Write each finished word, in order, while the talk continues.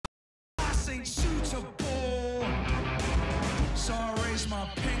ain't suitable. So I raise my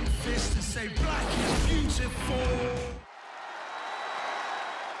pink fist and say black is beautiful.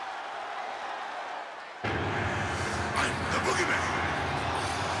 I'm the Boogeyman,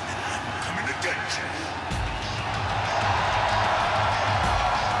 and I'm coming to get you.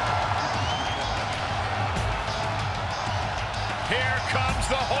 Here comes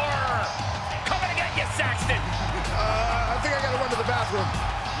the horror. Coming to get you, Saxton. I think I gotta run to the bathroom.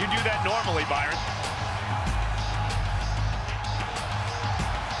 You do that normally, Byron.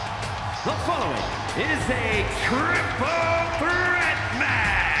 The following is a triple threat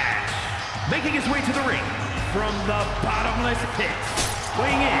match. Making his way to the ring from the bottomless pit,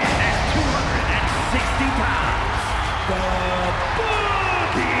 weighing in at 260 pounds, the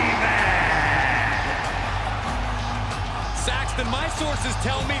Boogeyman. Saxton, my sources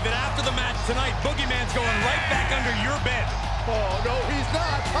tell me that after the match tonight, Boogeyman's going right back under your bed. Oh, no, he's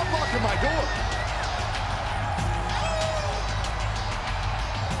not. I'm locking my door.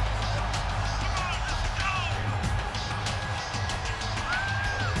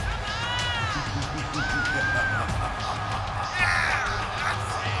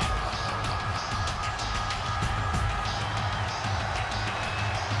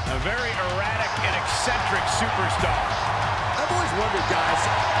 A very erratic and eccentric superstar. I've always wondered, guys,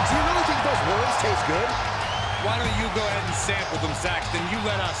 do you really think those worms taste good? Why don't you go ahead and sample them, Saxton? You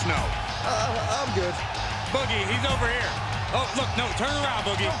let us know. I'm good. Boogie, he's over here. Oh, look, no, turn around,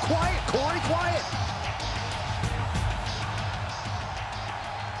 Boogie. No, quiet, Corey, quiet.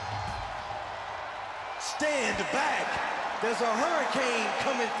 Stand back. There's a hurricane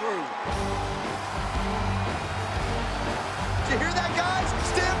coming through. Did you hear that, guys?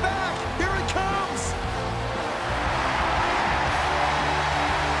 Stand back. Here it comes.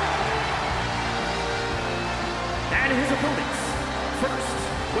 And his opponents, first,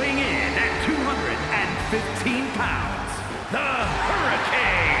 weighing in at 215 pounds, the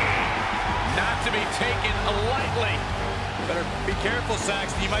Hurricane. Not to be taken lightly. Better be careful,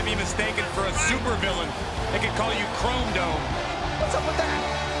 Saxton. You might be mistaken for a supervillain. They could call you Chrome Dome. What's up with that?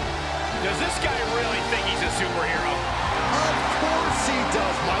 Does this guy really think he's a superhero? Of course he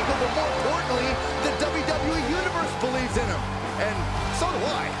does, Michael, but more importantly, the WWE Universe believes in him. And so do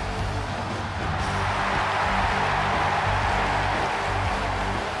I.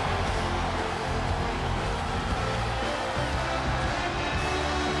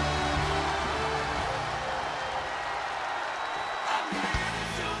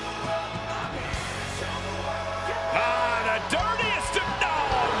 The dirtiest of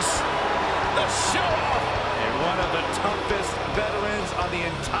dogs. The show-off. And one of the toughest veterans on the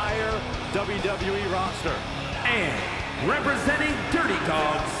entire WWE roster. And representing Dirty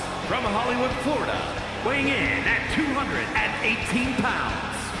Dogs from Hollywood, Florida, weighing in at 218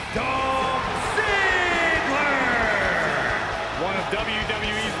 pounds, Dolph Ziggler. One of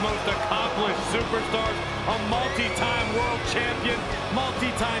WWE's most accomplished superstars, a multi-time world champion,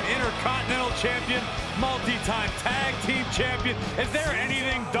 multi-time intercontinental champion, multi-time tag team champion. Is there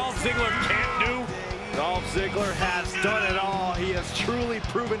anything Dolph Ziggler can't do? Dolph Ziggler has done it all. He has truly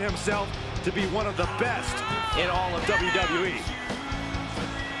proven himself to be one of the best in all of WWE.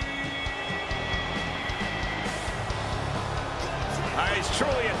 He's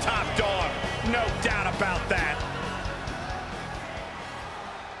truly a top dog. No doubt about that.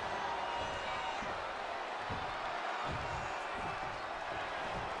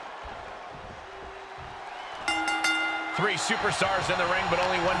 Three superstars in the ring, but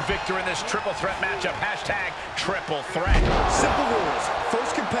only one victor in this triple threat matchup. Hashtag triple threat. Simple rules.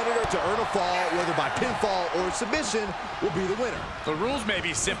 First competitor to earn a fall, whether by pinfall or submission, will be the winner. The rules may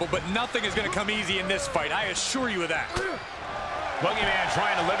be simple, but nothing is going to come easy in this fight. I assure you of that. Boogeyman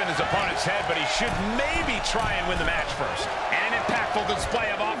trying to live in his opponent's head, but he should maybe try and win the match first. And an impactful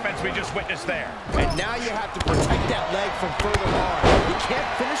display of offense we just witnessed there. And now you have to protect that leg from further harm. You can't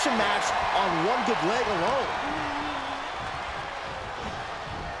finish a match on one good leg alone.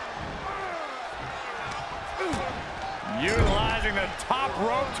 Utilizing the top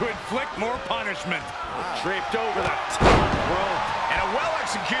rope to inflict more punishment. Draped over the top rope. And a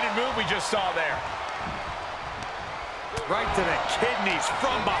well-executed move we just saw there. Right to the kidneys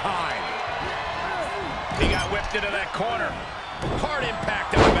from behind. He got whipped into that corner. Hard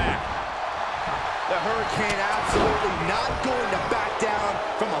impact on the back. The Hurricane absolutely not going to back down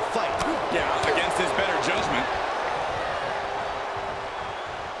from a fight. Yeah, against his better judgment.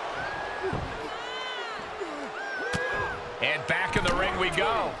 And back in the ring we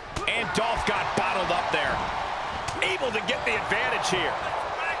go. And Dolph got bottled up there. Able to get the advantage here.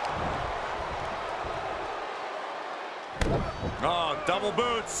 Oh, double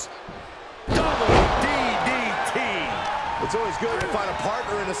boots. double DDT. It's always good to find a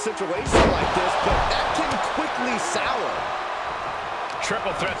partner in a situation like this, but that can quickly sour.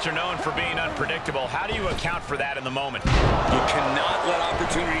 Triple threats are known for being unpredictable. How do you account for that in the moment? You cannot let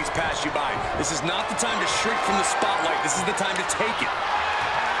opportunities pass you by. This is not the time to shrink from the spotlight. This is the time to take it.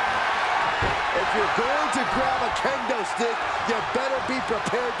 If you're going to grab a kendo stick, you better be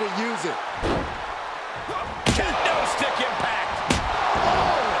prepared to use it. Kendo stick impact.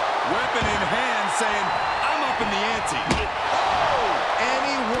 Oh! Weapon in hand saying, I'm up in the ante. Oh!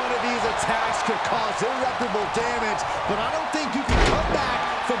 Any one of these attacks could cause irreparable damage, but I don't think you can come back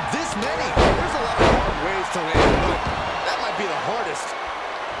from this many. There's a lot of hard ways to land, but that might be the hardest.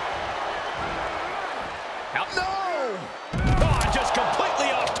 Out. No! Oh, just completely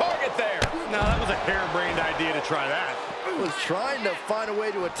off target there. No, that was a harebrained idea to try that. Was trying to find a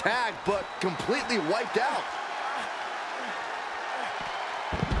way to attack, but completely wiped out.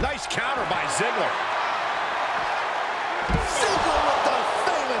 Nice counter by Ziggler. Ziggler with the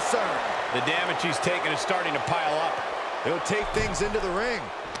famouser. The damage he's taken is starting to pile up. He'll take things into the ring.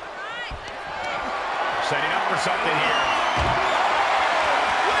 Setting up for something here.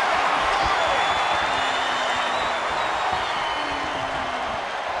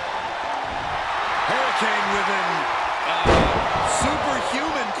 Hurricane with an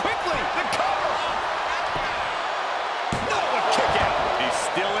superhuman quickly. The cover. No, a kick out. He's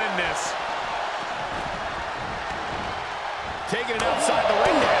still in this. Taking it outside the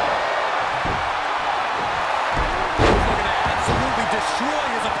ring now. He's looking to absolutely destroy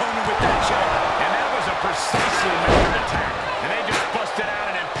his opponent with that shot. And that was a precisely measured attack. And they just busted out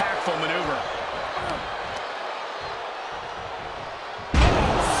an impactful maneuver.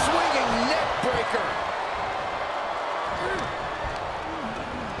 Swinging neck breaker.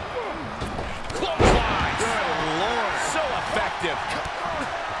 Clothesline. Good Lord. So effective.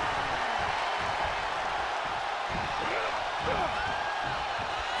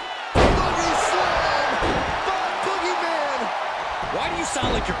 Boogie slam. The Boogeyman. Why do you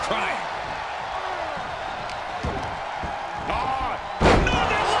sound like you're crying?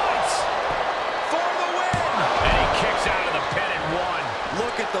 Northern Lights for the win. And he kicks out of the pin and one.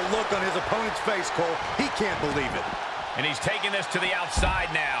 Look at the look on his opponent's face, Cole. He can't believe it. And he's taking this to the outside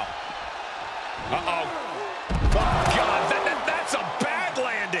now. Uh-oh. Oh, God, that's a bad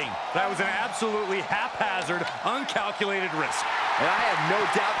landing. That was an absolutely haphazard, uncalculated risk. And I have no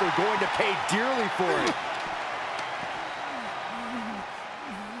doubt they're going to pay dearly for it.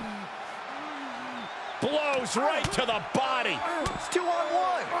 Blows right to the body. It's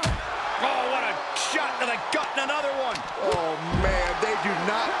 2-on-1. Oh, what a shot to the gut and another one. Oh, man, they do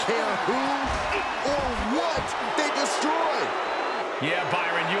not care who or what they destroy. Yeah,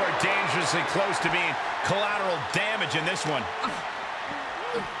 Byron, you are dangerously close to being collateral damage in this one.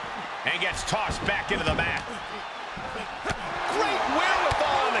 And gets tossed back into the mat. Great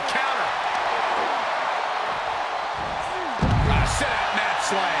wherewithal on the counter. A sit-out mat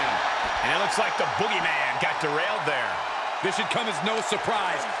slam. And it looks like the Boogeyman got derailed there. This should come as no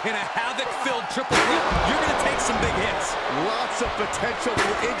surprise. In a havoc-filled triple threat, you're going to take some big hits. Lots of potential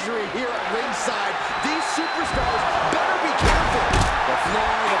for injury here at ringside. These superstars better be careful. The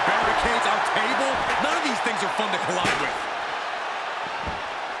floor, the barricades, our table, none of these things are fun to collide with.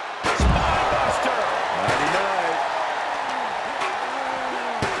 Spinebuster. Mighty night.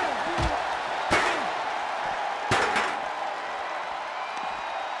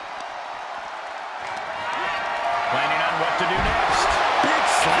 Planning on what to do next. Big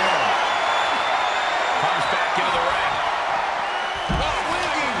slam. Comes back into the ring.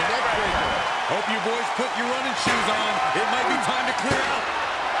 Swinging neck breaker. Hope you boys put your running shoes on. It might be time to clear out.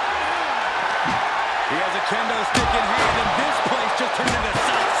 He has a kendo stick in hand, and this place just turned into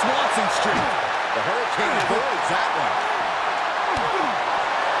South Swanson Street. The Hurricane avoids that one.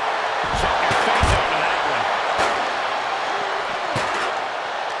 Check your face out to that one.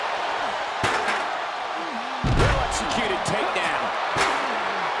 Well-executed takedown.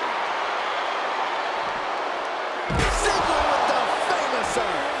 Ziggler with the famouser.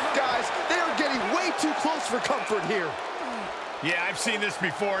 Guys, they are getting way too close for comfort here. Yeah, I've seen this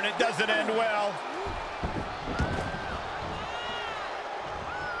before, and it doesn't end well.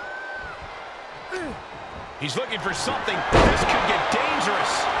 He's looking for something. This could get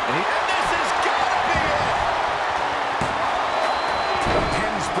dangerous. And this has got to be it. The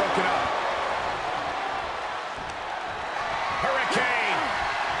pin's broken up. Hurricane.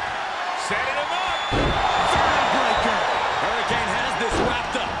 Setting him up. Breaker. Hurricane has this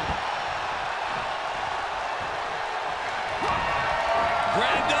wrapped up.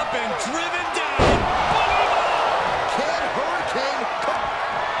 Grabbed up and driven down. Can Hurricane come?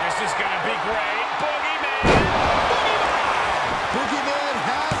 This is gonna be great. Boogeyman! Boogeyman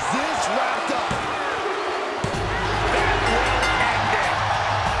has this wrapped up. That will end it.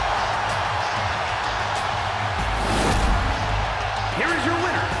 Here is your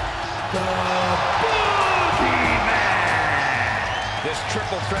winner, the Boogeyman. This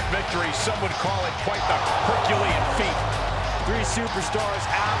triple threat victory, some would call it quite the Herculean feat. Three superstars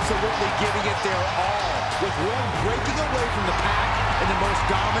absolutely giving it their all, with one breaking away from the pack in the most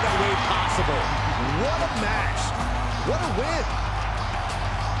dominant way possible. What a match. What a win.